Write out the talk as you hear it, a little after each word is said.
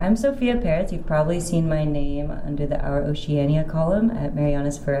I'm Sophia Perez. You've probably seen my name under the Our Oceania column at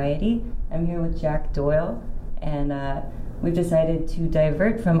Mariana's Variety. I'm here with Jack Doyle, and we've decided to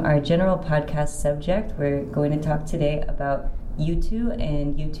divert from our general podcast subject. We're going to talk today about Yutu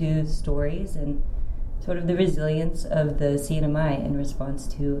and Yutu's stories and sort of the resilience of the CNMI in response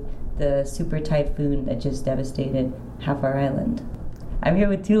to the super typhoon that just devastated half our island. I'm here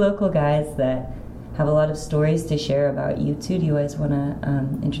with two local guys that have a lot of stories to share about Yutu. Do you guys want to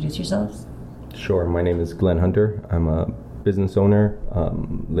introduce yourselves? Sure. My name is Glen Hunter. I'm a business owner.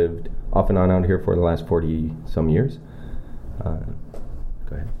 Lived off and on out here for the last 40-some years. Go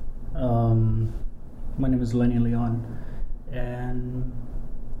ahead. My name is Leni Leon, and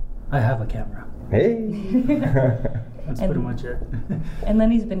I have a camera. Hey! That's pretty much it. And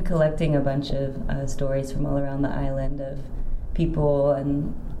Lenny's been collecting a bunch of stories from all around the island of people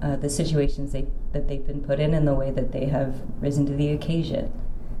and the situations that they've been put in and the way that they have risen to the occasion.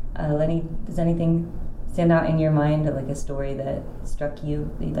 Leni, does anything stand out in your mind, like a story that struck you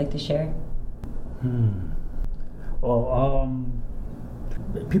that you'd like to share? Well,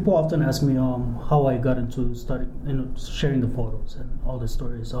 people often ask me how I got into sharing the photos and all the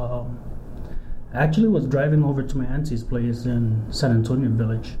stories. I actually was driving over to my auntie's place in San Antonio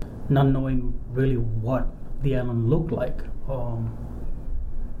Village, not knowing really what the island looked like.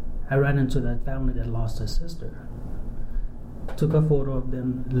 I ran into that family that lost a sister. Took a photo of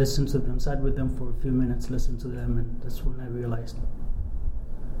them, listened to them, sat with them for a few minutes, listened to them, and that's when I realized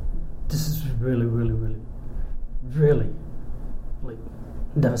this is really, really, really, really like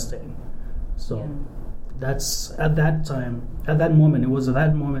devastating. So that's at that moment, it was at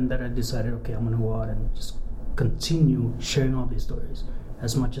that moment that I decided, okay, I'm gonna go out and just continue sharing all these stories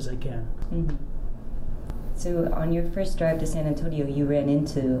as much as I can. Mm-hmm. So on your first drive to San Antonio, you ran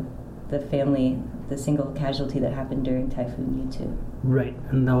into the family, the single casualty that happened during Typhoon Yutu. Right,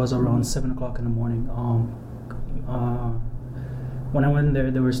 and that was around 7 o'clock in the morning. When I went there,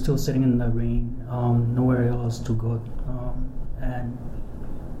 they were still sitting in the rain, nowhere else to go, and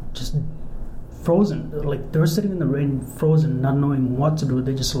just frozen. Like, they were sitting in the rain, frozen, not knowing what to do.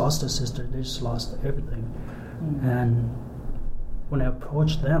 They just lost a sister. They just lost everything. Mm-hmm. And when I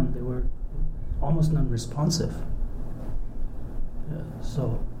approached them, they were almost non-responsive.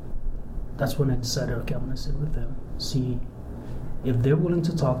 So that's when I decided, okay, I'm going to sit with them, see if they're willing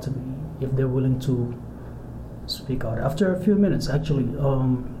to talk to me, if they're willing to speak out. After a few minutes, actually,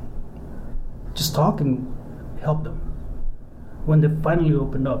 just talking helped them. When they finally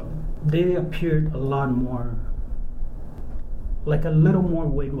opened up, they appeared a lot more, like a little more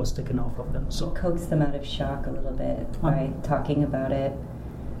weight was taken off of them. So coax them out of shock a little bit by talking about it.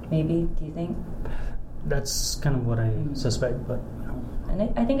 Maybe, do you think? That's kind of what I suspect, but you know.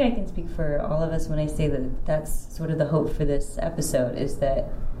 And I think I can speak for all of us when I say that that's sort of the hope for this episode, is that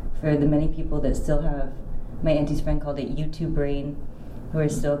for the many people that still have, my auntie's friend called it Yutu brain, who are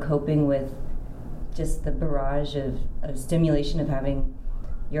still coping with just the barrage of stimulation of having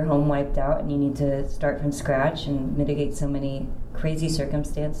your home wiped out and you need to start from scratch and mitigate so many crazy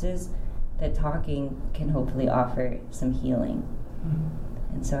circumstances, that talking can hopefully offer some healing.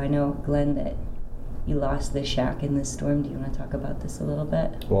 Mm-hmm. And so I know, Glen, that you lost the shack in this storm. Do you want to talk about this a little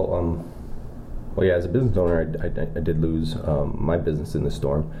bit? Well, yeah, as a business owner, I did lose my business in the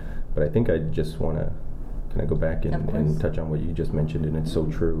storm, but I think I just want to kind of go back and touch on what you just mentioned, and it's so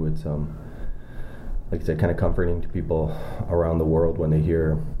true. It's, like I said, kind of comforting to people around the world when they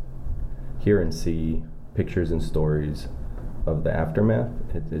hear and see pictures and stories of the aftermath.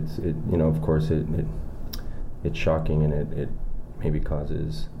 It's you know, of course, it's shocking, and it maybe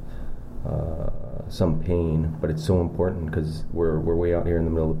causes some pain, but it's so important because we're way out here in the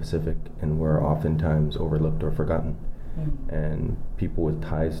middle of the Pacific, and we're oftentimes overlooked or forgotten. Mm-hmm. And people with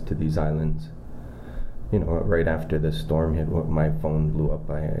ties to these islands, you know, right after the storm hit, my phone blew up.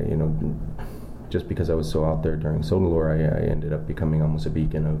 Just because I was so out there during Sotalor, I ended up becoming almost a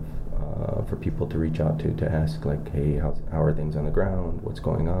beacon of for people to reach out to ask, like, hey, how are things on the ground? What's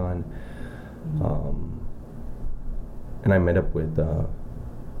going on? Mm-hmm. And I met up with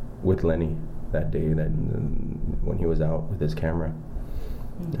Leni that day, when he was out with his camera,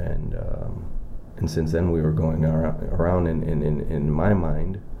 mm-hmm. And since then we were going around. In my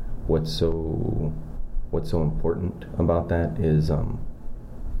mind, what's so important about that is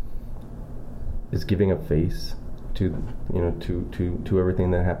giving a face to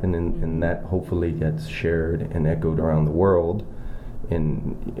everything that happened, and that hopefully gets shared and echoed around the world.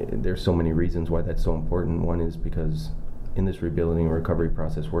 And there's so many reasons why that's so important. One is because in this rebuilding and recovery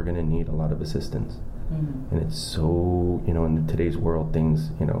process, we're going to need a lot of assistance. Mm-hmm. And it's so, in today's world,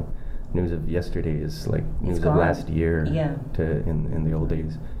 things, news of yesterday is like news gone. of last year. Yeah. In the old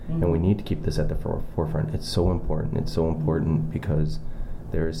days. Mm-hmm. And we need to keep this at the forefront. It's so important. It's so important because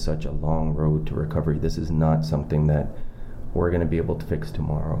there is such a long road to recovery. This is not something that we're going to be able to fix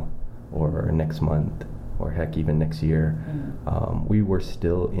tomorrow or next month or heck even next year. Mm-hmm. We were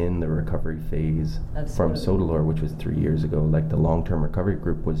still in the recovery phase from Sodalor, which was 3 years ago. Like the long-term recovery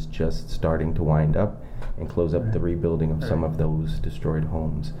group was just starting to wind up and close up the rebuilding of some of those destroyed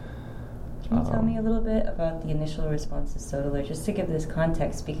homes. Can you tell me a little bit about the initial response to Sodalor, just to give this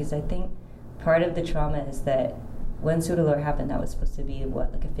context, because I think part of the trauma is that when Sodalor happened, that was supposed to be,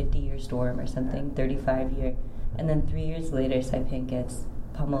 like a 50-year storm or something, 35-year, and then 3 years later, Saipan gets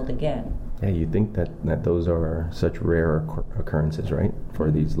pummeled again. Yeah, you think that those are such rare occurrences, right?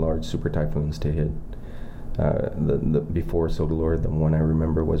 For these large super typhoons to hit. The before Sodalor, the one I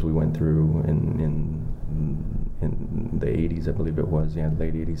remember was we went through in the 80s, I believe it was,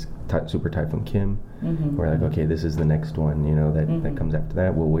 late 80s, Super Typhoon Kim. Mm-hmm. We're like, okay, this is the next one, that comes after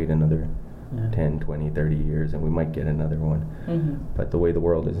that. We'll wait another 10, 20, 30 years, and we might get another one. Mm-hmm. But the way the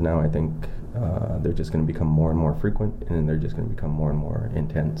world is now, I think they're just going to become more and more frequent, and they're just going to become more and more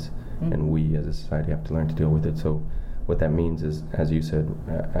intense. Mm-hmm. And we, as a society, have to learn to deal with it. So what that means is, as you said,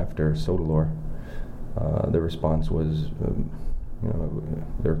 after Sodalor, the response was...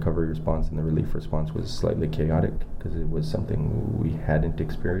 the recovery response and the relief response was slightly chaotic because it was something we hadn't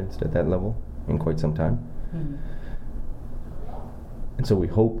experienced at that level in quite some time. Mm-hmm. And so we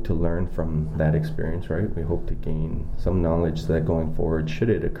hope to learn from that experience, right? We hope to gain some knowledge that going forward, should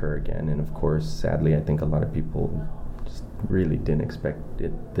it occur again. And of course, sadly, I think a lot of people just really didn't expect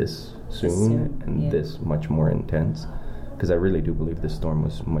it this soon and this much more intense. Because I really do believe this storm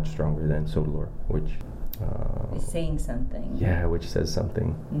was much stronger than Sodalor, which... is saying something. Yeah, which says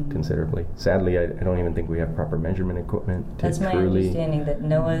something considerably. Sadly, I don't even think we have proper measurement equipment to That's my understanding, that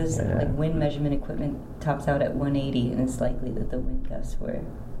NOAA's wind measurement equipment tops out at 180, and it's likely that the wind gusts were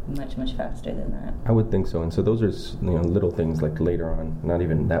much, much faster than that. I would think so. And so those are little things like later on, not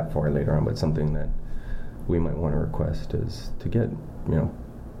even that far later on, but something that we might want to request is to get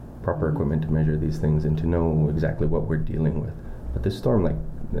proper equipment to measure these things and to know exactly what we're dealing with. But this storm,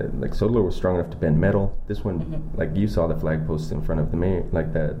 like Sodalor was strong enough to bend metal. This one, like you saw the flag posts in front of the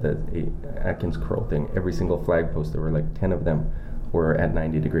the Atkins curl thing. Every single flag post, there were like 10 of them, were at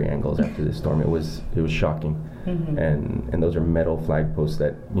 90-degree angles after this storm. It was shocking, and those are metal flag posts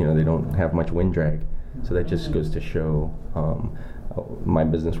that they don't have much wind drag. So that just goes to show. My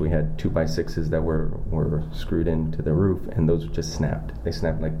business, we had 2x6s that were screwed into the roof, and those just snapped. They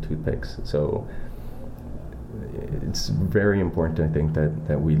snapped like toothpicks. So. It's very important, I think,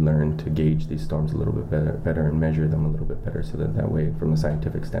 that we learn to gauge these storms a little bit better and measure them a little bit better, so that way, from a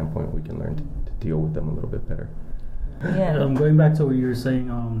scientific standpoint, we can learn to deal with them a little bit better. Yeah. Going back to what you were saying,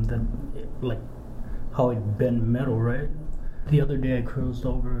 how it bent metal, right? The other day I cruised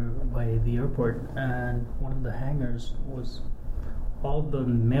over by the airport, and one of the hangars was all the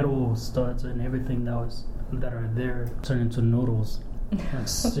metal studs and everything that are there turned into noodles.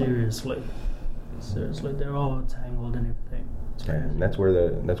 Seriously. Seriously, they're all tangled and everything. And that's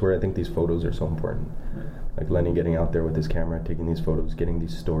where I think these photos are so important. Right. Like Leni getting out there with his camera, taking these photos, getting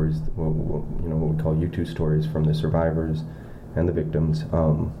these stories, what we call Yutu stories from the survivors and the victims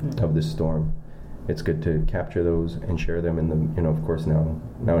of this storm. It's good to capture those and share them in the, of course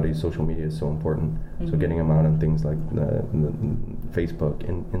nowadays social media is so important. So getting them out on things like the Facebook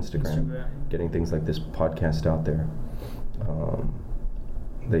and Instagram, getting things like this podcast out there.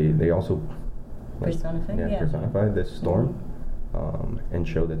 They also personify this storm, and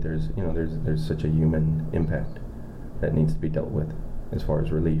show that there's such a human impact that needs to be dealt with as far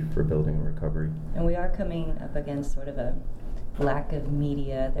as relief, rebuilding, and recovery. And we are coming up against sort of a lack of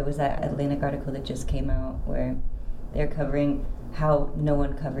media. There was that Atlantic article that just came out where they're covering how no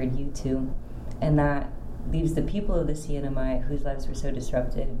one covered Yutu, and that leaves the people of the CNMI, whose lives were so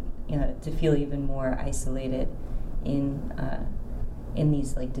disrupted, to feel even more isolated in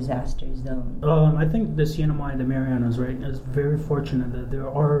these disaster zones. I think the CNMI, the Marianas, right, is very fortunate that there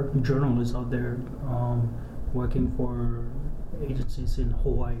are journalists out there working for agencies in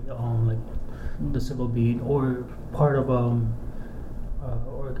Hawaii, like the Civil Beat, or part of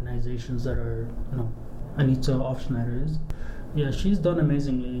organizations that are, Anita Offschneider is. Yeah, she's done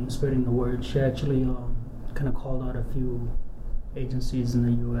amazingly in spreading the word. She actually kind of called out a few agencies in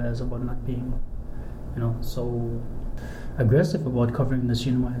the U.S. about not being, so aggressive about covering the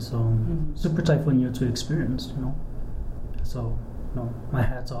CNMI's Super Typhoon Yutu experience, So, my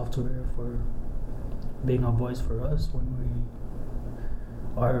hat's off to her for being a voice for us when we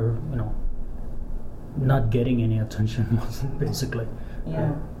are, not getting any attention, basically.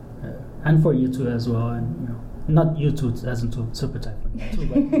 Yeah. And for you too as well, and not you two as into Super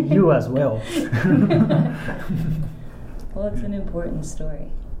Typhoon, but you as well. Well, it's an important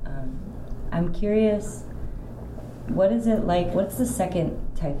story. I'm curious, what is it like? What's the second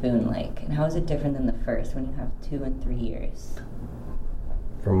typhoon like, and how is it different than the first when you have 2 and 3 years?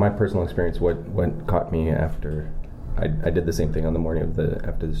 From my personal experience, what caught me after I did the same thing on the morning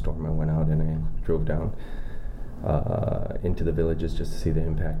after the storm. I went out and I drove down into the villages just to see the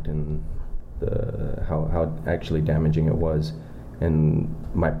impact and how actually damaging it was. And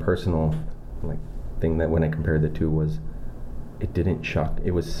my personal thing that when I compared the two was,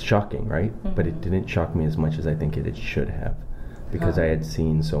 it was shocking, right? Mm-hmm. But it didn't shock me as much as I think it should have, because I had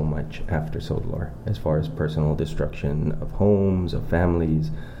seen so much after Sodalor as far as personal destruction of homes, of families.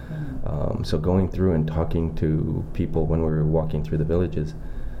 Mm-hmm. So going through and talking to people when we were walking through the villages,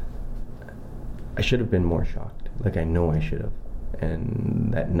 I should have been more shocked. I know I should have.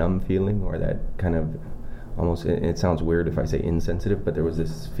 And that numb feeling, or that kind of almost, it sounds weird if I say insensitive, but there was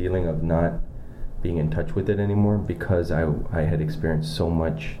this feeling of not being in touch with it anymore, because I had experienced so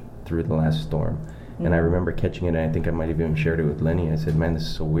much through the last storm. Mm-hmm. And I remember catching it, and I think I might have even shared it with Leni. I said, man, this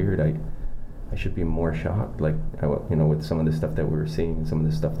is so weird. I should be more shocked, with some of the stuff that we were seeing, and some of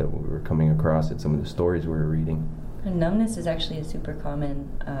the stuff that we were coming across, and some of the stories we were reading. And numbness is actually a super common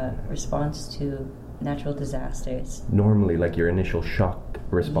response to natural disasters. Normally, your initial shock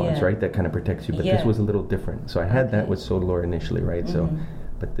response, right? That kind of protects you, but this was a little different. So I had that with Sodalor initially, right? Mm-hmm. So,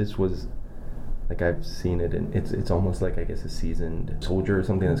 but this was, I've seen it, and it's almost like, I guess, a seasoned soldier or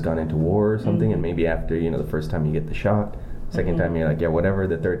something that's gone into war or something, mm-hmm. and maybe after, the first time you get the shock, second mm-hmm. time you're like, yeah, whatever,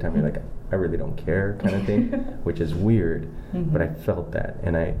 the third time you're like, I really don't care, kind of thing, which is weird, mm-hmm. but I felt that,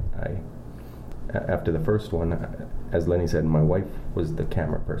 and I after the first one, as Leni said, my wife was the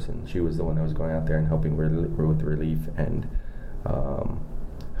camera person. She was the one that was going out there and helping with relief and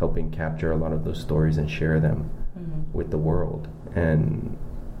helping capture a lot of those stories and share them mm-hmm. with the world. And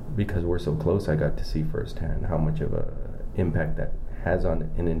because we're so close, I got to see firsthand how much of a impact that has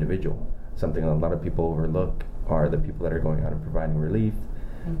on an individual. Something a lot of people overlook are the people that are going out and providing relief,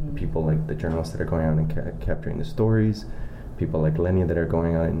 mm-hmm. people like the journalists that are going out and capturing the stories, people like Leni that are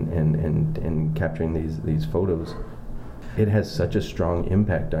going out and capturing these photos. It has such a strong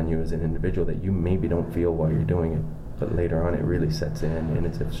impact on you as an individual that you maybe don't feel while you're doing it, but later on it really sets in, and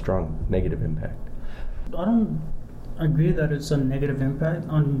it's a strong negative impact. I don't agree that it's a negative impact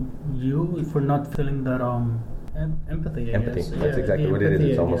on you for not feeling that empathy. Empathy. That's exactly what it is.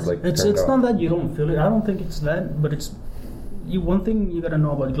 It's almost like it's not that you don't feel it. I don't think it's that, but it's one thing you gotta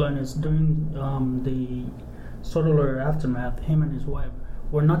know about Glen is during the Sodalor aftermath, him and his wife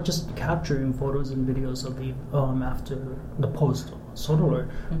were not just capturing photos and videos of the after the post Sodalor.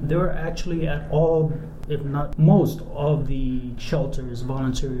 Mm-hmm. They were actually at all, if not most, of the shelters,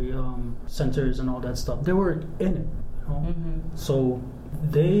 voluntary centers, and all that stuff. They were in it. Mm-hmm. So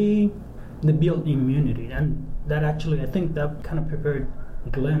they built immunity, and that actually, I think that kind of prepared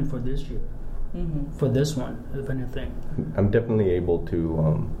Glen for this year, mm-hmm. for this one, if anything. I'm definitely able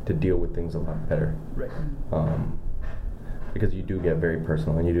to deal with things a lot better, right? Because you do get very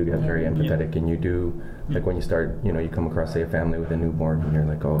personal, and you do get very empathetic, and you do, when you start, you come across, say, a family with a newborn, and you're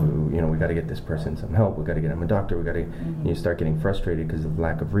like, oh, we got to get this person some help, we got to get him a doctor, we got to, mm-hmm. and you start getting frustrated because of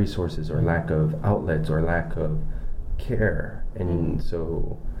lack of resources, or lack of outlets, or lack of care. And mm-hmm.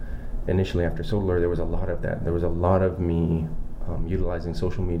 so initially after Sodalor, there was a lot of that. There was a lot of me utilizing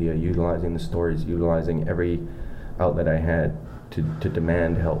social media, utilizing the stories, utilizing every outlet I had to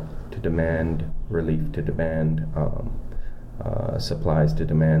demand help, to demand relief, to demand supplies, to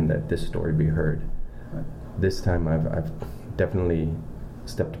demand that this story be heard. Right. This time I've definitely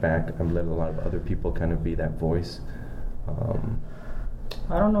stepped back. I've let a lot of other people kind of be that voice.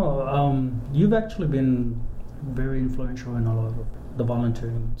 I don't know. You've actually been very influential in a lot of the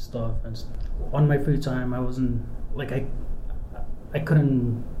volunteering stuff, and on my free time I wasn't I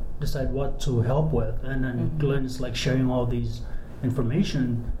couldn't decide what to help with, and then mm-hmm. Glen is sharing all these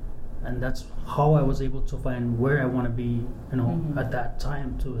information, and that's how I was able to find where I want to be, mm-hmm. at that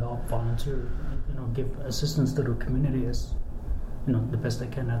time, to help volunteer, give assistance to the community as the best I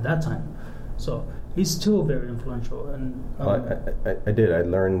can at that time. So he's still very influential, and I did. I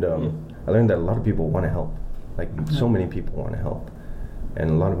learned that a lot of people want to help. So many people want to help,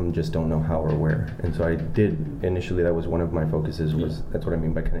 and a lot of them just don't know how or where. And so I did, initially, that was one of my focuses, that's what I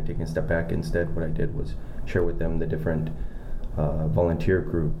mean by kind of taking a step back. Instead, what I did was share with them the different volunteer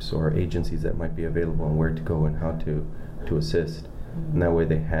groups or agencies that might be available, and where to go and how to assist. Mm-hmm. And that way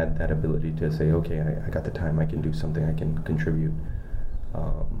they had that ability to say, okay, I got the time, I can do something, I can contribute.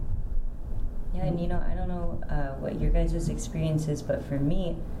 And I don't know what your guys' experience is, but for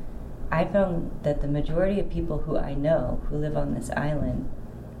me, I found that the majority of people who I know who live on this island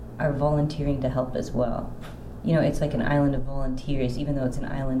are volunteering to help as well. You know, it's like an island of volunteers, even though it's an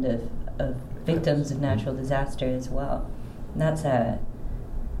island of victims of natural disaster as well. And that's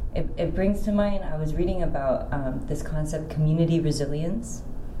it brings to mind, I was reading about this concept, community resilience,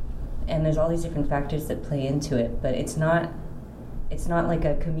 and there's all these different factors that play into it, but it's not like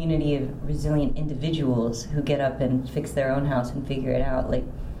a community of resilient individuals who get up and fix their own house and figure it out. Like,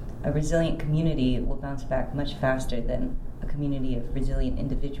 a resilient community will bounce back much faster than a community of resilient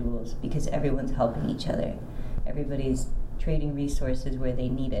individuals, because everyone's helping each other. Everybody's trading resources where they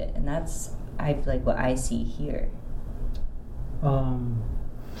need it, and that's, I feel like, what I see here.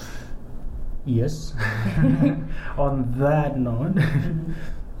 Yes. On that note,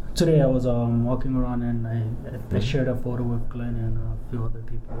 today I was walking around and I shared a photo with Glen and a few other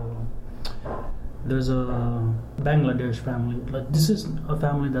people. There's a Bangladesh family. Like, this is a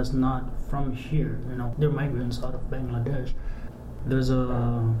family that's not from here. You know, they're migrants out of Bangladesh. There's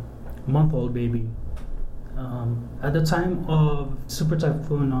a month-old baby. At the time of Super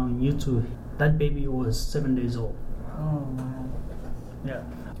Typhoon on Yutu, that baby was 7 days old. Oh, wow. Yeah.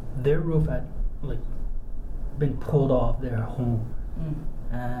 Their roof had been pulled off their home,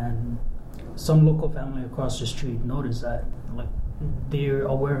 and some local family across the street noticed that. They're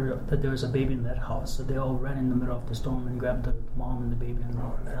aware that there's a baby in that house, so they all ran in the middle of the storm and grabbed the mom and the baby and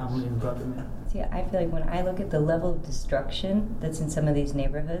the family and brought them in. See, I feel like when I look at the level of destruction that's in some of these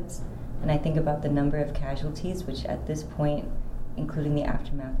neighborhoods, and I think about the number of casualties, which at this point, including the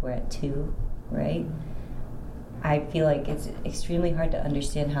aftermath, we're at 2, right? I feel like it's extremely hard to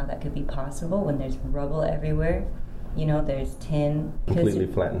understand how that could be possible when there's rubble everywhere. You know, there's tin. Completely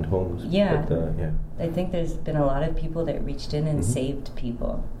flattened homes. Yeah. But, yeah. I think there's been a lot of people that reached in and saved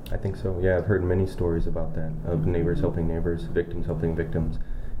people. I think so. Yeah, I've heard many stories about that, of neighbors helping neighbors, victims helping victims.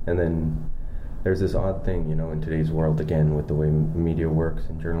 And then there's this odd thing, you know, in today's world, again, with the way media works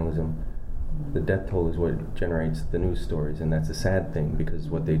and journalism. The death toll is what generates the news stories, and that's a sad thing, because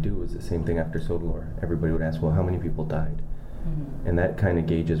what they do is the same thing after Sodalor. Everybody would ask, well, how many people died? And that kind of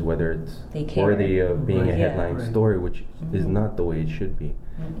gauges whether it's worthy of being a headline story, which is not the way it should be.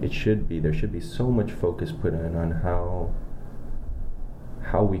 It should be, there should be so much focus put in on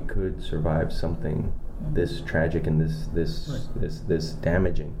how we could survive something this tragic and this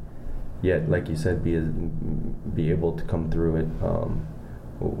damaging, yet, like you said, be able to come through it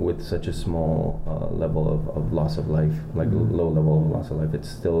with such a small level of loss of life, like low level of loss of life. It's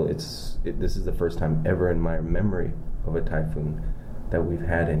still, this is the first time ever in my memory of a typhoon that we've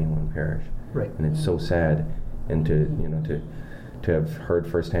had anyone perish. Right. And it's so sad, and to have heard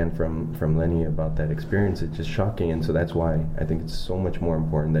firsthand from Leni about that experience, it's just shocking. And so that's why I think it's so much more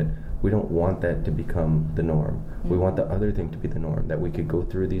important that we don't want that to become the norm. We want the other thing to be the norm, that we could go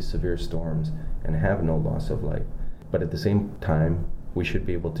through these severe storms and have no loss of life. But at the same time, we should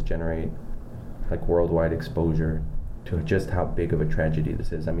be able to generate worldwide exposure to just how big of a tragedy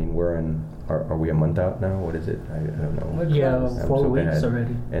this is. I mean, are we a month out now? What is it? I don't know. Yeah, 4 weeks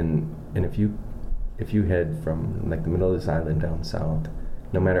already. And if you head from the middle of this island down south,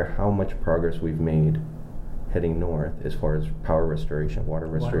 no matter how much progress we've made heading north as far as power restoration, water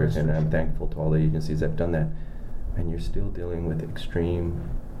restoration, and I'm thankful to all the agencies that have done that, and you're still dealing with extreme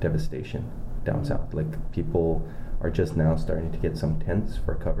devastation down south. People are just now starting to get some tents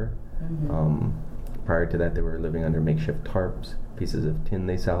for cover. Prior to that, they were living under makeshift tarps, pieces of tin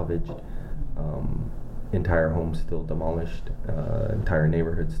they salvaged, entire homes still demolished, entire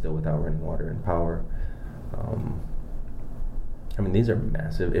neighborhoods still without running water and power. I mean, these are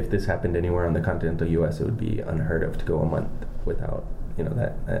massive. If this happened anywhere on the continental U.S., it would be unheard of to go a month without,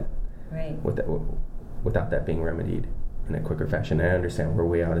 without that being remedied in a quicker fashion. And I understand we're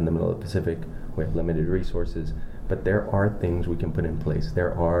way out in the middle of the Pacific. We have limited resources, but there are things we can put in place.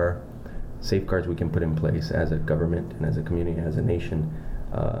 There are safeguards we can put in place as a government and as a community, as a nation,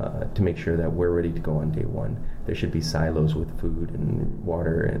 to make sure that we're ready to go on day one. There should be silos with food and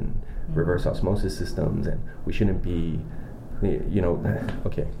water and reverse osmosis systems, and we shouldn't be,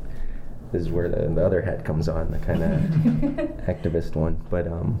 okay, this is where the other hat comes on, the kind of activist one.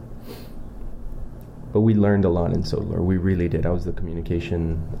 But we learned a lot in Sodalor. We really did. I was the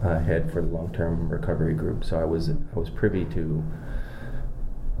communication head for the long-term recovery group, so I was privy to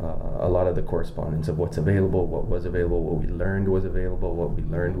a lot of the correspondence of what's available, what was available, what we learned was available, what we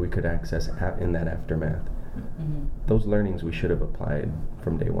learned we could access in that aftermath. Those learnings we should have applied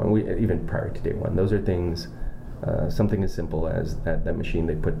from day one, even prior to day one. Those are things, something as simple as that machine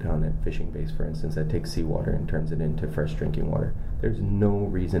they put down at fishing base, for instance, that takes seawater and turns it into fresh drinking water. There's no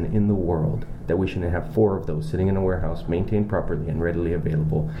reason in the world that we shouldn't have 4 of those sitting in a warehouse, maintained properly and readily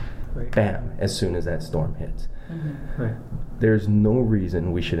available bam, as soon as that storm hits. Mm-hmm. Right. There's no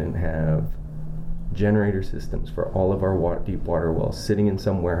reason we shouldn't have generator systems for all of our deep water wells sitting in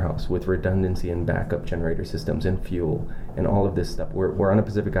some warehouse with redundancy and backup generator systems and fuel and all of this stuff. We're on a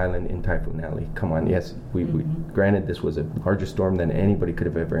Pacific island in Typhoon Alley. Come on, yes, we granted this was a larger storm than anybody could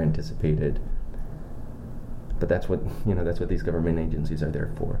have ever anticipated. But that's what these government agencies are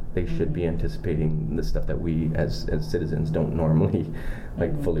there for. They should be anticipating the stuff that we as citizens don't normally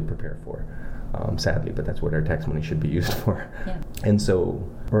fully prepare for. Sadly, but that's what our tax money should be used for. Yeah. And so,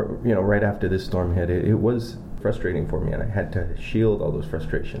 right after this storm hit, it was frustrating for me, and I had to shield all those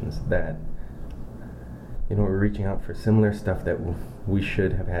frustrations that, we're reaching out for similar stuff that we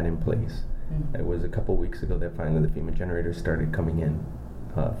should have had in place. Mm-hmm. It was a couple weeks ago that finally the FEMA generators started coming in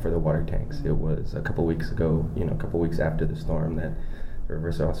for the water tanks. It was a couple weeks ago, a couple weeks after the storm, that the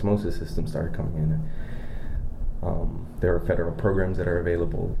reverse osmosis system started coming in. There are federal programs that are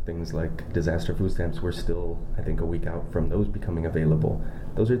available. Things like disaster food stamps, we're still, I think, a week out from those becoming available.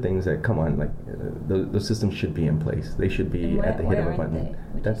 Those are things that, come on, those systems should be in place. They should be at the hit of a button.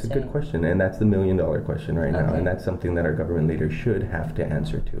 That's a good question, and that's the $1 million question right now, and that's something that our government leaders should have to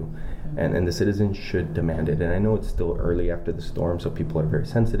answer to, mm-hmm. and the citizens should demand it. And I know it's still early after the storm, so people are very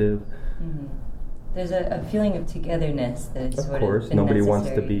sensitive. Mm-hmm. There's a feeling of togetherness that is of course, nobody wants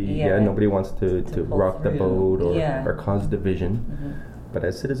to be, nobody wants to rock the boat or cause division. Mm-hmm. But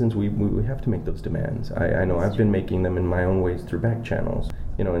as citizens, we have to make those demands. I know I've been making them in my own ways through back channels,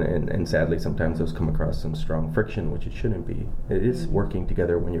 and sadly sometimes those come across some strong friction, which it shouldn't be. It is working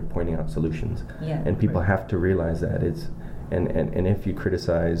together when you're pointing out solutions, and people have to realize that and if you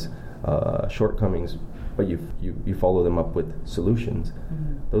criticize shortcomings, but you follow them up with solutions.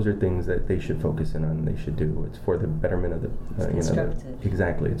 Mm-hmm. Those are things that they should focus in on. They should do. It's for the betterment of the constructive.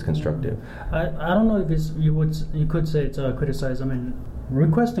 Exactly, it's constructive. I don't know if you could say it's criticize. I mean,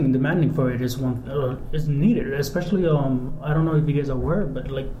 requesting and demanding for it is needed, especially I don't know if you guys are aware, but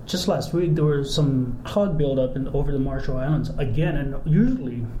just last week there was some cloud buildup over the Marshall Islands again, and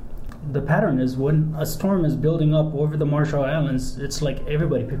usually the pattern is when a storm is building up over the Marshall Islands, it's like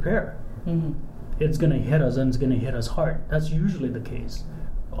everybody prepare. Mm-hmm. It's going to hit us, and it's going to hit us hard. That's usually the case.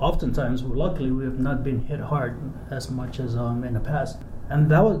 Oftentimes, luckily, we have not been hit hard as much as in the past.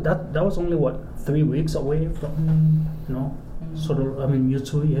 And that was only 3 weeks away from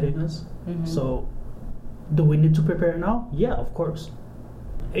Yutu hitting us. Mm-hmm. So, do we need to prepare now? Yeah, of course.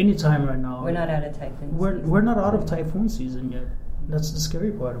 Anytime right now. We're not out of typhoon season. We're not out of typhoon season yet. That's the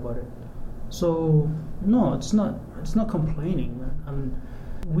scary part about it. So no, it's not complaining, man.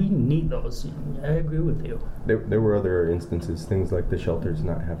 We need those. I agree with you. There were other instances, things like the shelters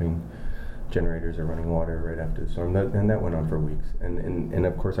not having generators or running water right after the storm, and that went on for weeks. And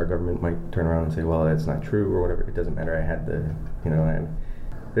of course our government might turn around and say, well, that's not true or whatever. It doesn't matter. I had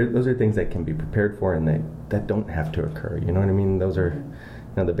those are things that can be prepared for, and that don't have to occur. You know what I mean? Those are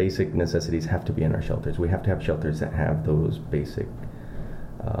the basic necessities have to be in our shelters. We have to have shelters that have those basic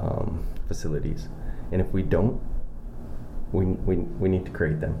facilities, and if we don't, we need to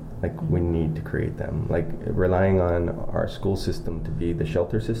create them. We need to create them. Relying on our school system to be the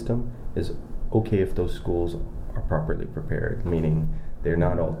shelter system is okay if those schools are properly prepared, meaning they're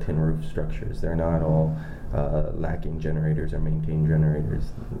not all tin roof structures, they're not all lacking generators or maintained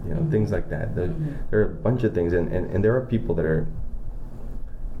generators, things like that. There are a bunch of things, and there are people that are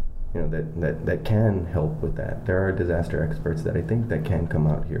that can help with that. There are disaster experts that I think that can come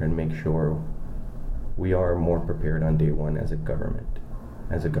out here and make sure we are more prepared on day one as a government.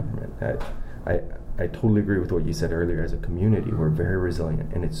 I totally agree with what you said earlier. As a community, we're very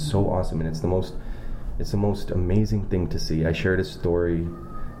resilient, and it's so awesome, and it's the most amazing thing to see. I shared a story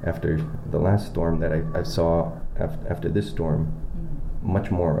after the last storm that I saw after this storm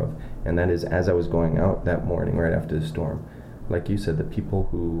much more of, and that is as I was going out that morning right after the storm, like you said, the people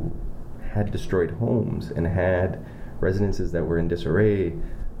who had destroyed homes and had residences that were in disarray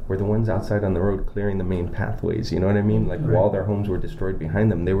were the ones outside on the road clearing the main pathways. You know what I mean? While their homes were destroyed behind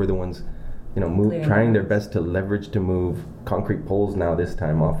them, they were the ones, trying their best to leverage to move concrete poles now this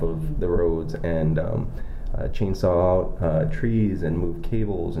time off of the roads, and chainsaw out trees and move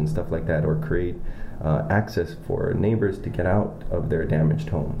cables and stuff like that, or create access for neighbors to get out of their damaged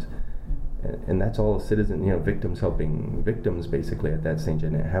homes. And that's all citizen, victims helping victims basically at that stage,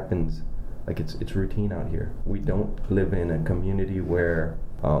 and it happens it's routine out here. We don't live in a community where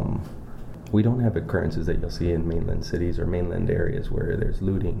we don't have occurrences that you'll see in mainland cities or mainland areas where there's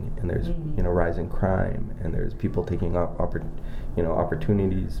looting and there's rising crime and there's people taking up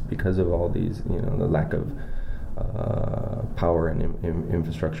opportunities because of all these the lack of power and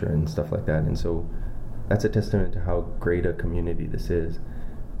infrastructure and stuff like that. And so that's a testament to how great a community this is.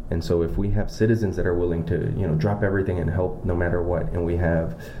 And so if we have citizens that are willing to, drop everything and help no matter what, and we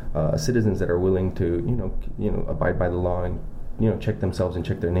have citizens that are willing to, abide by the law and, check themselves and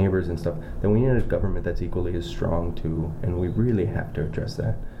check their neighbors and stuff, then we need a government that's equally as strong too. And we really have to address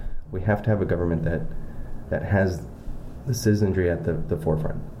that. We have to have a government that has the citizenry at the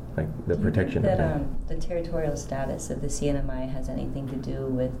forefront, like the protection of them. The territorial status of the CNMI has anything to do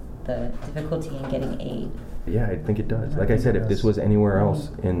with the difficulty in getting aid? Yeah, I think it does. Like I said, if this was anywhere else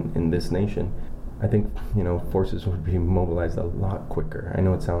in this nation, I think forces would be mobilized a lot quicker. I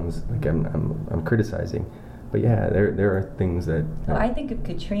know it sounds like I'm criticizing, but yeah, there are things that. Well, I think of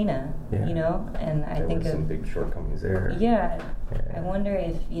Katrina, and I think of some big shortcomings there. Yeah, I wonder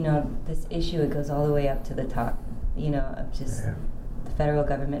if this issue, it goes all the way up to the top, of just the federal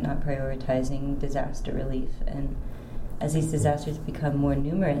government not prioritizing disaster relief. And as these disasters become more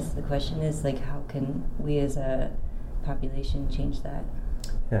numerous, the question is how can we as a population change that?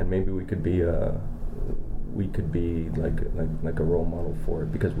 Yeah, and maybe we could be like a role model for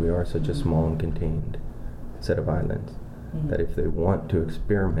it, because we are such a small and contained set of islands that if they want to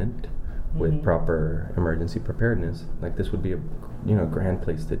experiment with proper emergency preparedness, this would be a grand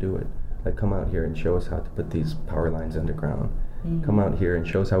place to do it. Come out here and show us how to put these power lines underground. Come out here and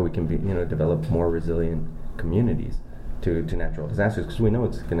show us how we can develop more resilient communities to natural disasters, because we know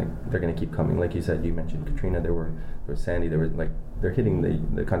they're gonna keep coming. Like you said, you mentioned Katrina. There was Sandy. They're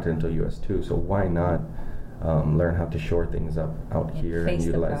hitting the continental U.S. too. So why not learn how to shore things up out here and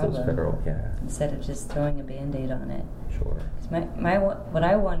utilize those federal instead of just throwing a Band-Aid on it. Sure. What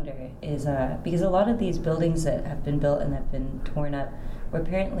I wonder is because a lot of these buildings that have been built and have been torn up were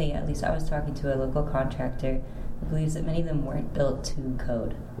apparently, at least I was talking to a local contractor who believes that many of them weren't built to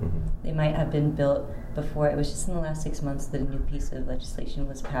code. They might have been built before. It was just in the last 6 months that a new piece of legislation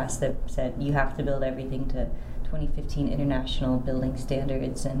was passed that said you have to build everything to 2015 international building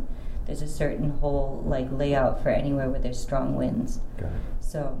standards, and there's a certain whole layout for anywhere where there's strong winds. Got it.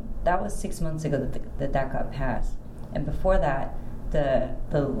 So that was 6 months ago that got passed, and before that the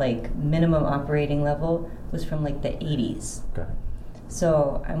minimum operating level was from the 80s. Got it.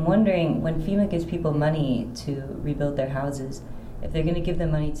 So I'm wondering, when FEMA gives people money to rebuild their houses, if they're going to give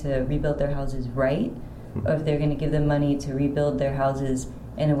them money to rebuild their houses right, or if they're going to give them money to rebuild their houses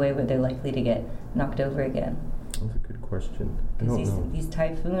in a way where they're likely to get knocked over again. That's a good question. Because these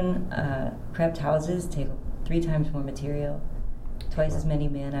typhoon prepped houses take 3 times more material, twice as many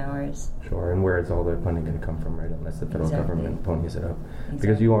man hours. Sure, and where is all the funding going to come from, right? Unless the federal government ponies it up. Exactly.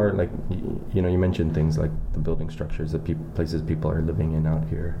 Because you are you mentioned things like the building structures, the places people are living in out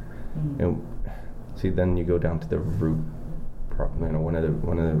here, and see, then you go down to the root. One of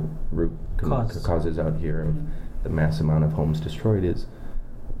the root causes out here of the mass amount of homes destroyed is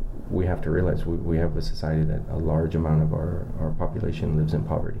we have to realize we have a society that a large amount of our population lives in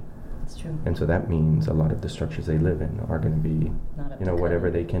poverty. That's true. And so that means a lot of the structures they live in are going to be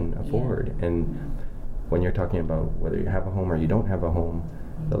whatever they can afford. Yeah. And when you're talking about whether you have a home or you don't have a home,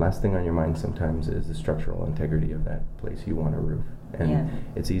 the last thing on your mind sometimes is the structural integrity of that place you want a roof. And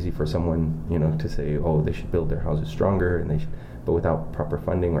it's easy for someone, to say, oh, they should build their houses stronger, and but without proper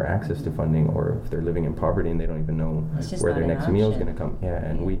funding or access to funding, or if they're living in poverty and they don't even know where their next meal is going to come. Yeah,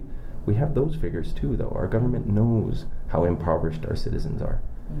 and we have those figures too, though. Our government knows how impoverished our citizens are.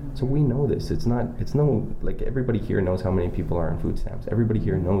 So we know this. It's no, everybody here knows how many people are on food stamps. Everybody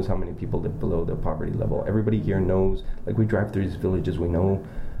here knows how many people live below the poverty level. Everybody here knows, we drive through these villages, we know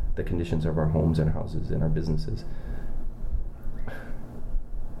the conditions of our homes and houses and our businesses.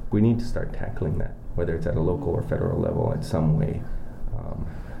 We need to start tackling that, whether it's at a local or federal level in some way.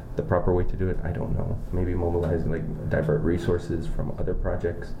 The proper way to do it, I don't know. Maybe mobilize, divert resources from other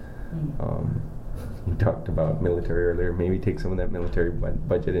projects. You talked about military earlier. Maybe take some of that military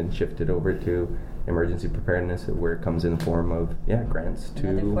budget and shift it over to emergency preparedness, where it comes in the form of grants to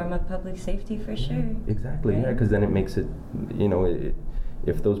another form of public safety for sure. Exactly, right? Because then it makes it,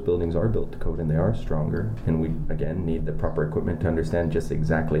 if those buildings are built to code and they are stronger, and we again need the proper equipment to understand just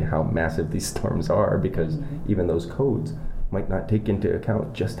exactly how massive these storms are, because even those codes might not take into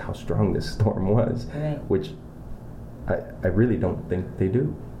account just how strong this storm was, which I really don't think they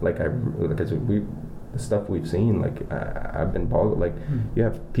do. The stuff we've seen, I've been boggled. You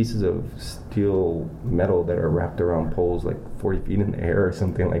have pieces of steel metal that are wrapped around poles 40 feet in the air or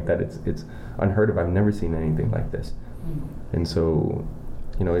something like that. It's unheard of. I've never seen anything like this. And so,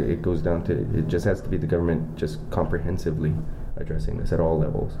 it goes down to, it just has to be the government just comprehensively addressing this at all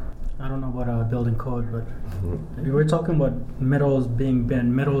levels. I don't know about building code, but we're talking about metals being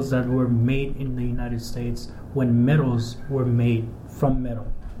banned, metals that were made in the United States when metals were made from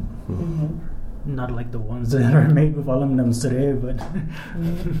metal. Not like the ones that are made with aluminums today, but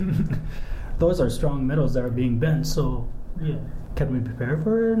those are strong metals that are being bent. So, yeah, can we prepare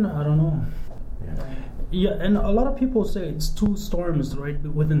for it? I don't know. Yeah, and a lot of people say it's 2 storms, right,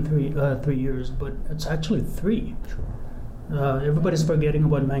 within 3 years, but it's actually 3. Sure. Everybody's forgetting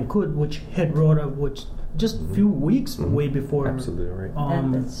about Mangkhut, which hit Rota, which just a few weeks way before. Absolutely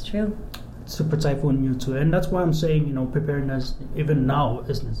right. That's true. Super Typhoon Yutu, and that's why I'm saying, preparedness even now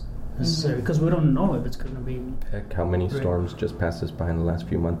is necessary, because we don't know if it's going to be. Heck, how many storms just passed us by in the last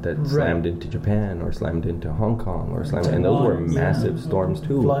few months that slammed into Japan or slammed into Hong Kong or slammed, and those were massive storms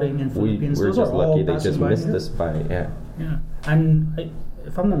too. Flooding in Philippines. We're those just are lucky all they just missed us by And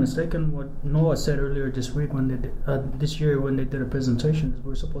if I'm not mistaken, what Noah said earlier this week when they did, this year when they did a presentation, is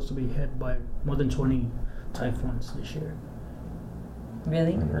we're supposed to be hit by more than 20 typhoons this year.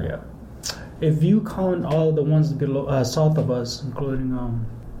 Really? Yeah. If you count all the ones below, south of us, including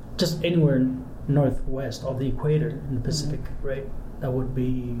just anywhere northwest of the equator in the Pacific, right, that would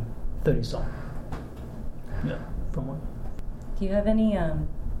be 30-some. Yeah, from what? Do you have any? Do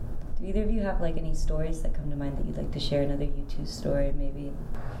either of you have like any stories that come to mind that you'd like to share? Another Yutu story, maybe.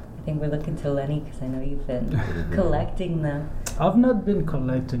 I think we're looking to Leni because I know you've been collecting them. I've not been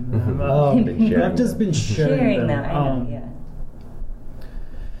collecting them. I've just been sharing them. I know, yeah.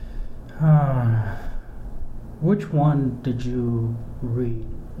 Which one did you read?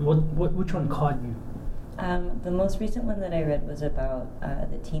 Which one caught you? The most recent one that I read was about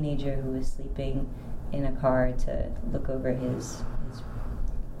the teenager who was sleeping in a car to look over his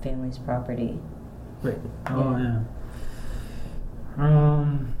family's property. Right. Oh yeah.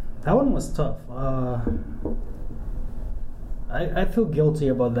 That one was tough. I feel guilty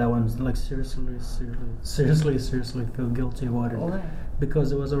about that one. Like seriously feel guilty about it. Why?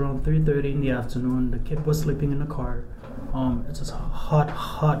 Because it was around 3:30 in the afternoon. The kid was sleeping in the car. It's just a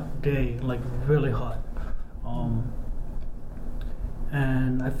hot day, like really hot.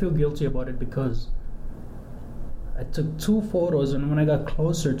 And I feel guilty about it because I took 2 photos, and when I got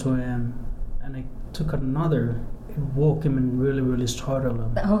closer to him, and I took another, it woke him and really startled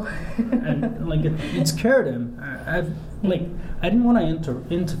him. Oh. And like it scared him. I didn't want to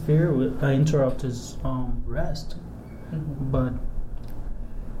interrupt his rest, but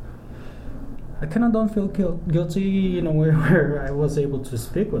I kind of don't feel guilty, where I was able to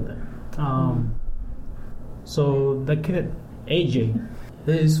speak with him. So the kid, AJ,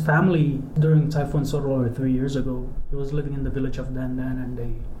 his family during Typhoon Sorolo 3 years ago, he was living in the village of Dandan, and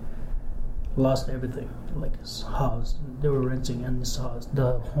they lost everything, like his house. They were renting, and his house,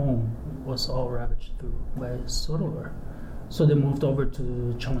 the home, was all ravaged through by Sorolo. So they moved over to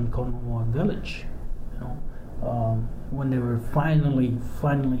Chalankonomoa village, when they were finally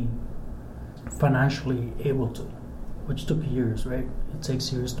financially able to, which took years, right? It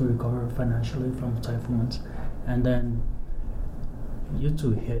takes years to recover financially from typhoons. And then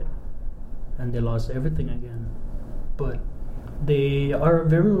Yutu hit, and they lost everything again. But they are a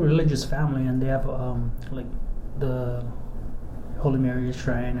very religious family, and they have like the Holy Mary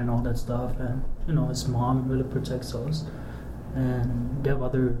shrine and all that stuff, and his mom really protects us, and they have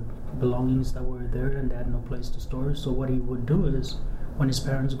other belongings that were there, and they had no place to store. So what he would do is, when his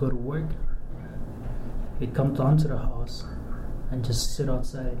parents go to work, he'd come down to the house and just sit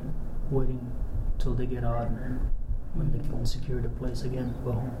outside waiting till they get out, and when they can secure the place again,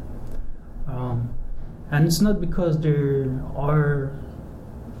 go home. And it's not because there are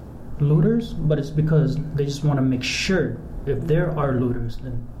looters, but it's because they just want to make sure if there are looters,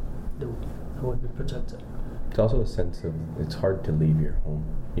 then they would be protected. It's also a sense of it's hard to leave your home,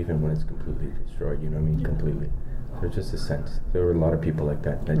 even when it's completely destroyed, completely. There's just a sense. There were a lot of people like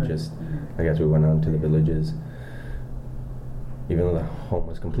that just, I guess we went out to the villages, even though the home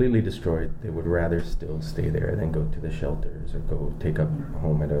was completely destroyed, they would rather still stay there than go to the shelters or go take up a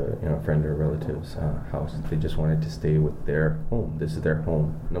home at a friend or relative's house. They just wanted to stay with their home. This is their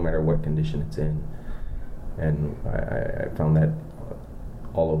home, no matter what condition it's in. And I found that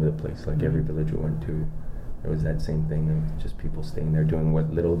all over the place, like every village we went to. It was that same thing of just people staying there doing what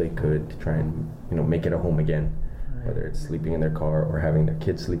little they could to try and make it a home again. Whether it's sleeping in their car or having their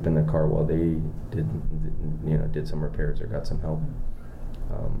kids sleep in their car while they did some repairs or got some help.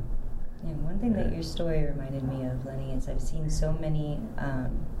 One thing that your story reminded me of, Leni, is I've seen so many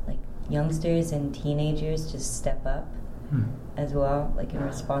like youngsters and teenagers just step up as well, like in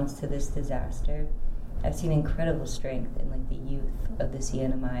response to this disaster. I've seen incredible strength in like the youth of the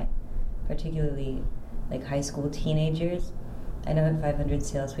CNMI, particularly like high school teenagers. I know at 500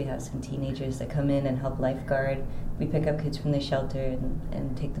 Sales we have some teenagers that come in and help lifeguard. We pick up kids from the shelter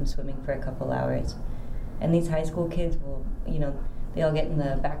and take them swimming for a couple hours. And these high school kids will, they all get in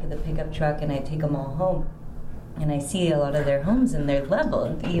the back of the pickup truck, and I take them all home. And I see a lot of their homes, and they're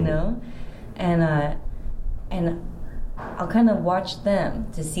leveled, you know? And I'll kind of watch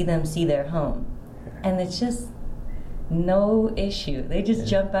them to see them see their home. And it's just no issue. They just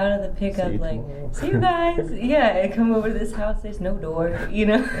jump out of the pickup like, see you guys. Yeah, I come over to this house, there's no door, you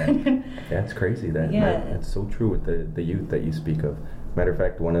know? Yeah, it's crazy. That's so true with the youth that you speak of. Matter of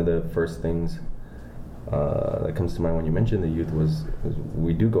fact, one of the first things that comes to mind when you mention the youth was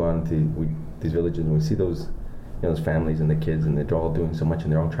we do go out into these villages and we see those families and the kids, and they're all doing so much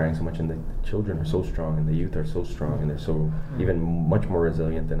and they're all trying so much, and the children are so strong and the youth are so strong and they're so even much more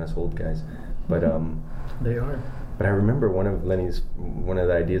resilient than us old guys. But they are. But I remember one of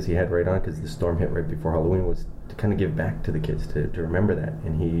the ideas he had right on, because the storm hit right before Halloween, was to kind of give back to the kids, to remember that.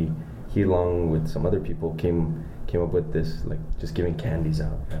 And he along with some other people came up with this, like, just giving candies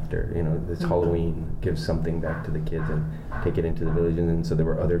out after this Halloween, give something back to the kids and take it into the villages. And so there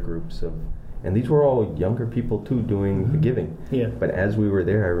were other groups and these were all younger people too doing the giving. Yeah. But as we were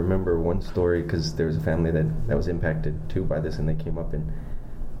there, I remember one story, because there was a family that was impacted too by this, and they came up and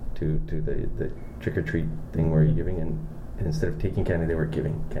to the trick-or-treat thing where you're giving, and instead of taking candy, they were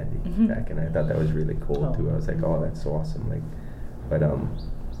giving candy back, and I thought that was really cool too. I was like, oh, that's so awesome. Like,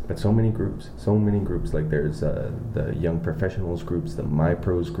 but so many groups, like there's the young professionals groups, the My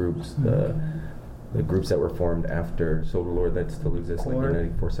Pros groups, the groups that were formed after Solar Lord that still exist, like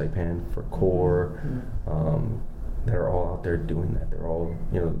United for Saipan, for Core, that are all out there doing that. They're all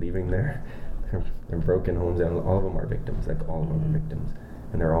leaving their broken homes, and all of them are victims, like all of them are victims.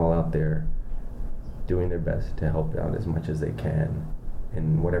 And they're all out there doing their best to help out as much as they can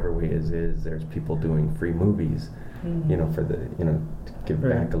in whatever way is. There's people doing free movies, for the to give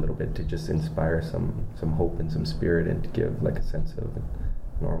back a little bit, to just inspire some hope and some spirit, and to give like a sense of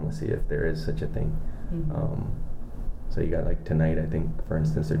normalcy, if there is such a thing. So you got, like, tonight, I think, for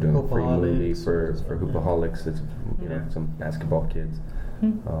instance, they're doing a free movie for Hoopaholics. It's some basketball kids.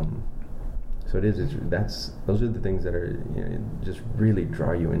 So it is. Those are the things that are just really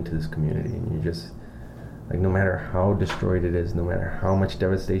draw you into this community, and you just, like, no matter how destroyed it is, no matter how much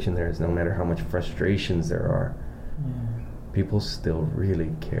devastation there is, no matter how much frustrations there are, people still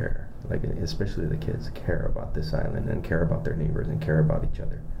really care. Like, especially the kids care about this island and care about their neighbors and care about each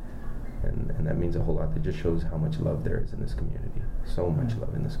other, and that means a whole lot. It just shows how much love there is in this community. So much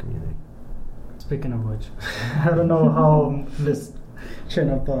love in this community. Speaking of which, I don't know how this chain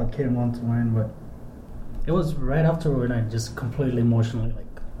of thought came onto mind, but it was right after when I just completely emotionally, like,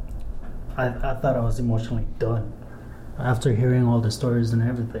 I thought I was emotionally done after hearing all the stories and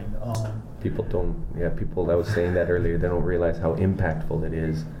everything. People, I was saying that earlier, they don't realize how impactful it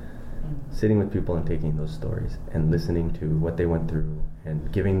is sitting with people and taking those stories and listening to what they went through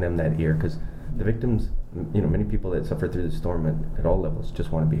and giving them that ear, because the victims, many people that suffer through the storm at all levels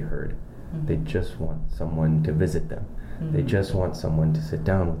just want to be heard. They just want someone to visit them. They just want someone to sit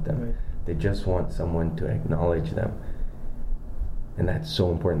down with them. Right. They just want someone to acknowledge them. And that's so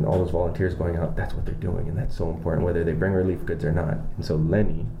important. All those volunteers going out, that's what they're doing, and that's so important, whether they bring relief goods or not. And so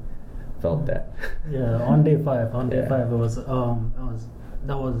Leni felt that. Yeah, on day 5, it was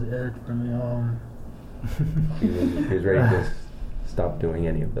that was it for me. He was ready to stop doing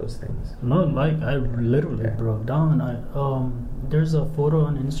any of those things. No, like, I literally broke down. There's a photo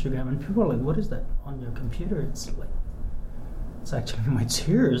on Instagram, and people are like, "What is that on your computer?" It's like, it's actually my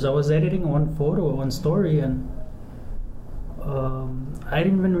tears. I was editing one story, and I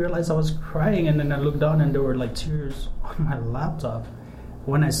didn't even realize I was crying, and then I looked down and there were like tears on my laptop.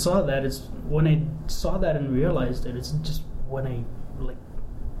 When I saw that and realized it, it's just when I, like,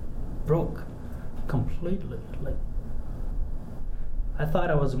 broke completely. Like, I thought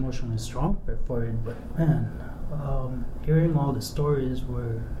I was emotionally strong for it, but man, hearing all the stories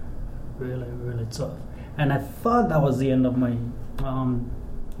were really, really tough. And I thought that was the end of my,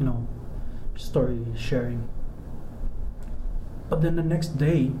 story sharing. But then the next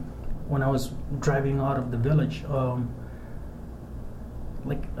day, when I was driving out of the village,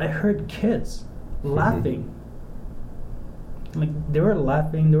 I heard kids laughing. Like, they were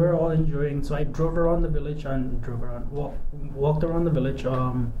laughing, they were all enjoying. So I drove around the village walked around the village,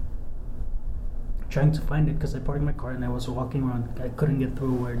 trying to find it, because I parked my car and I was walking around. I couldn't get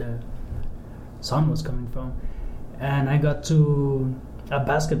through where the sun was coming from, and I got to a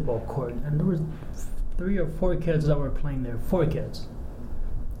basketball court, and there were 3 or 4 kids that were playing there. 4 kids,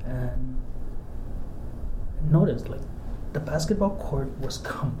 and I noticed, like, the basketball court was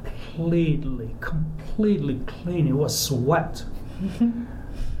completely clean. It was swept.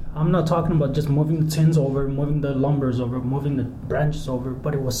 I'm not talking about just moving the tins over, moving the lumbers over, moving the branches over,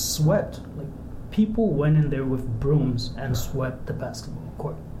 but it was swept. Like, people went in there with brooms and swept the basketball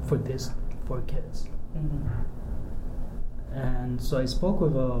court for kids. Mm-hmm. And so I spoke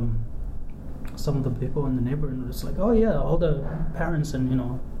with some of the people in the neighborhood, and it's like, oh yeah, all the parents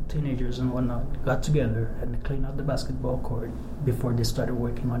and teenagers and whatnot got together and cleaned out the basketball court before they started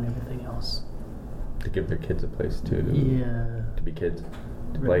working on everything else. To give their kids a place to be kids,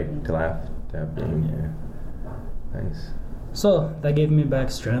 to play, to laugh, to have fun. Yeah. Nice. So that gave me back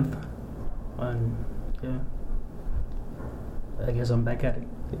strength, and I guess I'm back at it.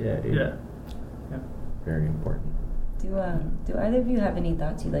 Yeah. Very important. Do either of you have any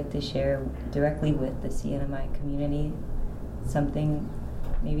thoughts you'd like to share directly with the CNMI community? Something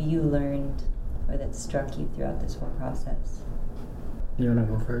maybe you learned or that struck you throughout this whole process? You want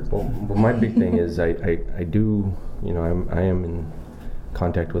to go first? Well, my big thing is I do, I am in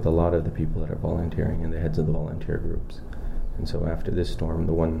contact with a lot of the people that are volunteering and the heads of the volunteer groups. And so after this storm,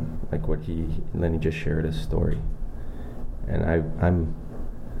 the one, like what Leni just shared his story. And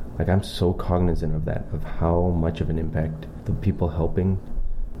I'm so cognizant of that, of how much of an impact the people helping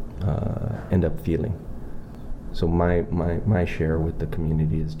end up feeling. So my share with the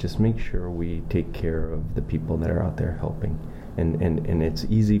community is just make sure we take care of the people that are out there helping. And it's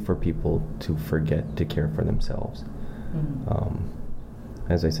easy for people to forget to care for themselves.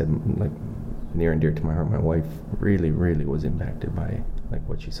 Mm-hmm. As I said, like near and dear to my heart, my wife really, really was impacted by like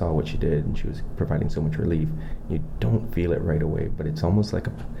what she saw, what she did, and she was providing so much relief. You don't feel it right away, but it's almost like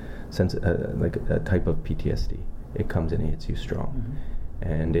a sense, like a type of PTSD. It comes and it hits you strong. Mm-hmm.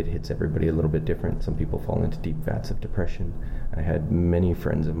 And it hits everybody a little bit different. Some people fall into deep vats of depression. I had many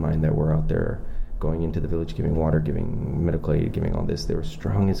friends of mine that were out there going into the village, giving water, giving medical aid, giving all this. They were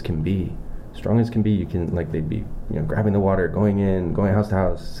strong as can be. You can, like, they'd be, grabbing the water, going house to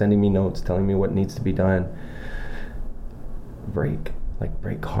house, sending me notes, telling me what needs to be done. Break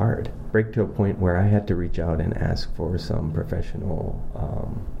hard. Break to a point where I had to reach out and ask for some professional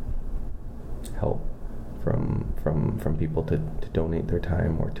help from people to donate their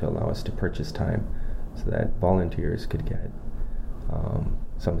time or to allow us to purchase time so that volunteers could get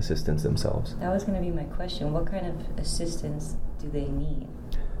some assistance themselves. That was going to be my question. What kind of assistance do they need?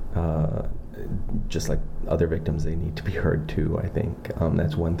 Just like other victims, they need to be heard too, I think.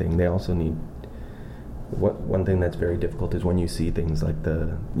 That's one thing. They also need... One thing that's very difficult is when you see things like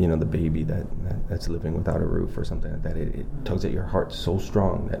the baby that's living without a roof or something like that. It tugs at your heart so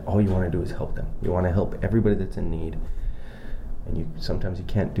strong that all you want to do is help them. You want to help everybody that's in need, and sometimes you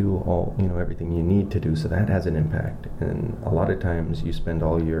can't do all everything you need to do. So that has an impact. And a lot of times you spend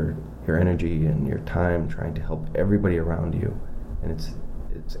all your energy and your time trying to help everybody around you, and it's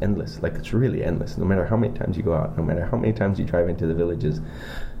endless. Like, it's really endless. No matter how many times you go out, no matter how many times you drive into the villages,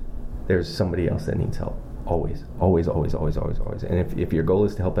 there's somebody else that needs help. Always. And if your goal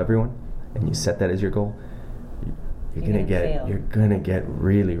is to help everyone, and you set that as your goal, you're gonna get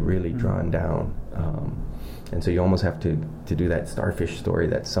really, really drawn down. And so you almost have to do that starfish story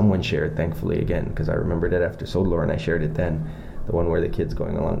that someone shared, thankfully, again, because I remembered it after Sodalor, and I shared it then. The one where the kid's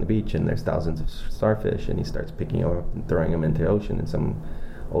going along the beach, and there's thousands of starfish, and he starts picking them up and throwing them into the ocean, and some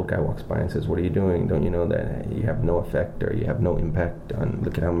old guy walks by and says, "What are you doing? Don't you know that you have no effect or you have no impact on,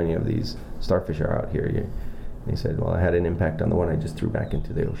 look at how many of these starfish are out here." And he said, "Well, I had an impact on the one I just threw back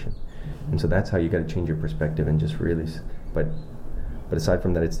into the ocean." And so that's how you got to change your perspective and just really, but aside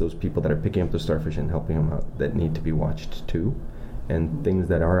from that, it's those people that are picking up the starfish and helping them out that need to be watched too. And things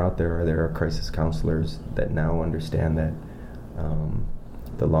that are out there are crisis counselors that now understand that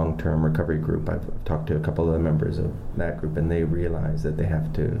the long-term recovery group, I've talked to a couple of the members of that group, and they realize that they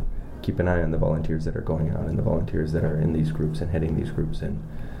have to keep an eye on the volunteers that are going out and the volunteers that are in these groups and heading these groups. And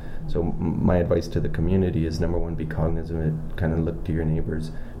so my advice to the community is, number one, be cognizant, kind of look to your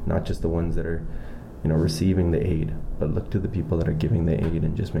neighbors, not just the ones that are receiving the aid, but look to the people that are giving the aid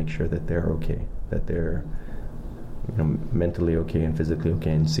and just make sure that they're okay, that they're mentally okay and physically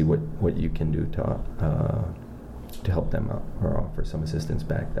okay, and see what you can do to help them out or offer some assistance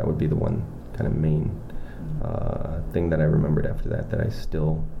back. That would be the one kind of main thing that I remembered after that I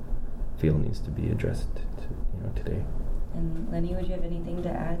still feel needs to be addressed today. And Leni, would you have anything to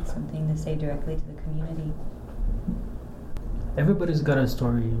add, something to say directly to the community? Everybody's got a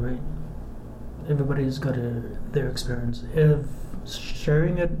story, right? Everybody's got their experience. If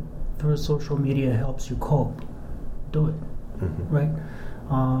sharing it through social media helps you cope, do it, right?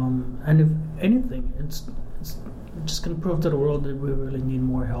 And if anything, it's just going to prove to the world that we really need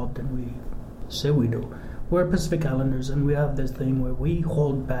more help than we say we do. We're Pacific Islanders, and we have this thing where we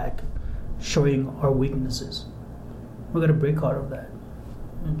hold back showing our weaknesses. We're going to break out of that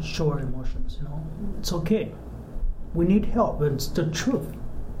and show our emotions, It's okay. We need help, and it's the truth.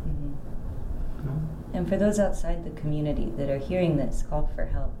 And for those outside the community that are hearing this call for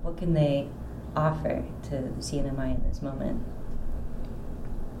help, what can they offer to the CNMI in this moment?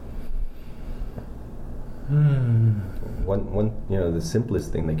 One, the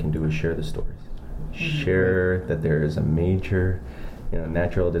simplest thing they can do is share the stories. Share that there is a major,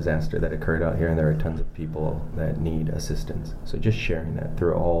 natural disaster that occurred out here, and there are tons of people that need assistance. So just sharing that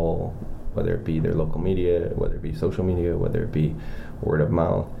through all, whether it be their local media, whether it be social media, whether it be word of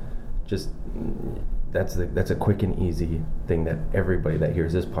mouth, just that's a quick and easy thing that everybody that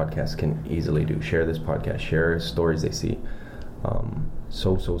hears this podcast can easily do. Share this podcast, share stories they see.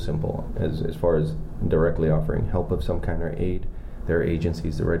 So simple. As far as directly offering help of some kind or aid, there are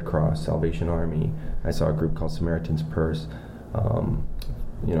agencies, the Red Cross, Salvation Army. I saw a group called Samaritan's Purse.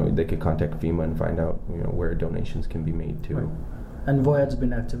 They could contact FEMA and find out where donations can be made to. Right. And VOAD's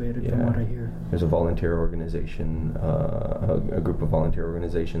been activated from what I hear. There's a volunteer organization, a group of volunteer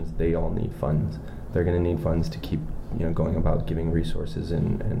organizations. They all need funds. They're going to need funds to keep going about giving resources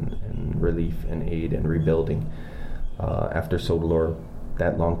and relief and aid and rebuilding. After Sodalor,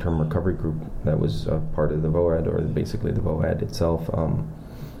 that long-term recovery group that was part of the VOAD, or basically the VOAD itself,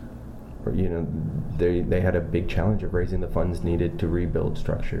 they had a big challenge of raising the funds needed to rebuild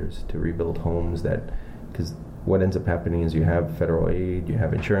structures, to rebuild homes, because what ends up happening is you have federal aid, you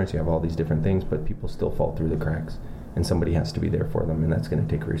have insurance, you have all these different things, but people still fall through the cracks, and somebody has to be there for them, and that's going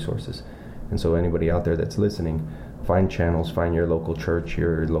to take resources. And so anybody out there that's listening, find channels, find your local church,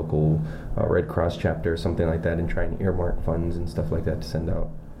 your local Red Cross chapter, something like that, and try and earmark funds and stuff like that to send out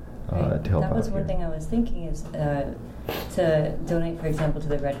to help out. That was one thing I was thinking is to donate, for example, to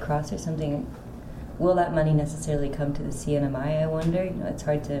the Red Cross or something. Will that money necessarily come to the CNMI, I wonder? It's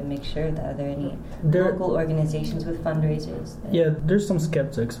hard to make sure that. Are there any local organizations with fundraisers? Yeah, there's some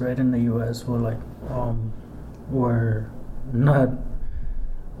skeptics, right, in the U.S. who were not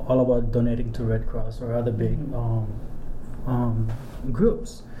all about donating to Red Cross or other big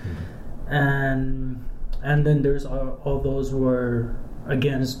groups. And then there's all those who are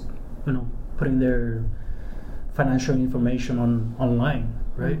against, putting their financial information online,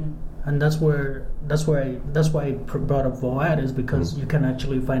 right? And that's why I brought up VOAD, is because you can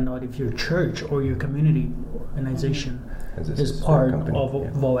actually find out if your church or your community organization is part of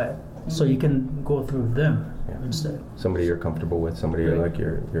VOAD. So you can go through them instead. Somebody you're comfortable with, somebody like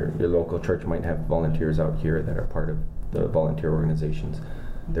your local church might have volunteers out here that are part of the volunteer organizations.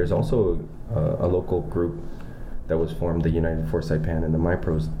 There's also a local group that was formed, the United for Saipan and the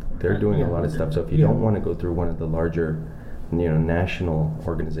MyPros. They're doing a lot of stuff. So if you don't want to go through one of the larger, national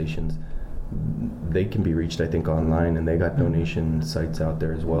organizations, they can be reached, I think, online, and they got donation sites out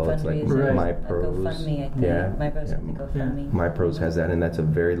there as well. It's like MyPros. GoFundMe, I think. MyPros have the GoFundMe. MyPros has that, and that's a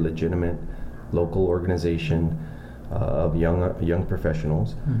very legitimate local organization of young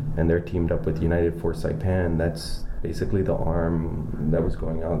professionals, and they're teamed up with United for Saipan. That's basically the arm that was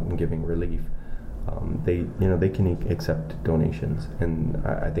going out and giving relief. They can accept donations, and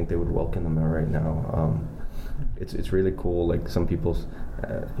I think they would welcome them right now. It's really cool. Like, some people,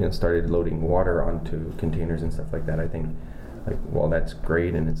 started loading water onto containers and stuff like that. I think, while that's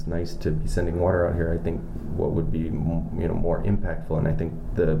great and it's nice to be sending water out here, I think what would be, more impactful, and I think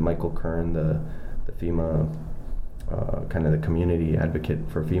the Michael Kern, the FEMA, kind of the community advocate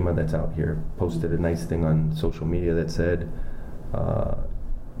for FEMA that's out here, posted a nice thing on social media that said,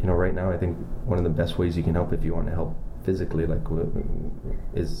 right now I think one of the best ways you can help, if you want to help physically,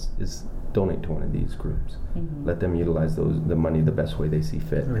 is donate to one of these groups. Let them utilize the money the best way they see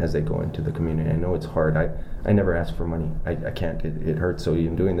fit as they go into the community. I know it's hard. I never ask for money. I can't. It hurts. So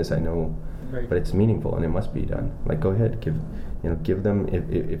even doing this, I know, but it's meaningful and it must be done. Go ahead, give them,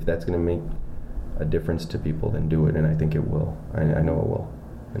 if that's going to make a difference to people, then do it, and I think it will. I know it will.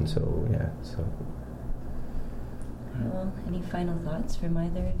 And so Well, any final thoughts from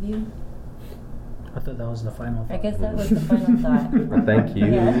either of you? I thought that was the final thought. I guess that was the final thought. Well, thank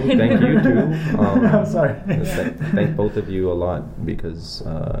you. Thank you too. I'm sorry. Thank both of you a lot, because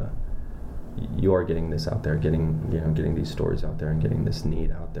you are getting this out there, getting these stories out there, and getting this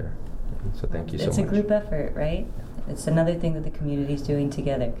need out there. So thank you so much. It's a group effort, right? It's another thing that the community is doing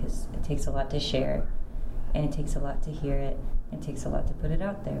together, because it takes a lot to share, and it takes a lot to hear it, and it takes a lot to put it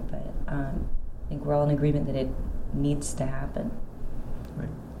out there. But I think we're all in agreement that it needs to happen. Right.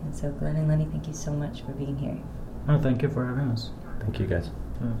 And so, Glen and Leni, thank you so much for being here. Oh, thank you for having us. Thank you, guys.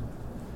 Yeah.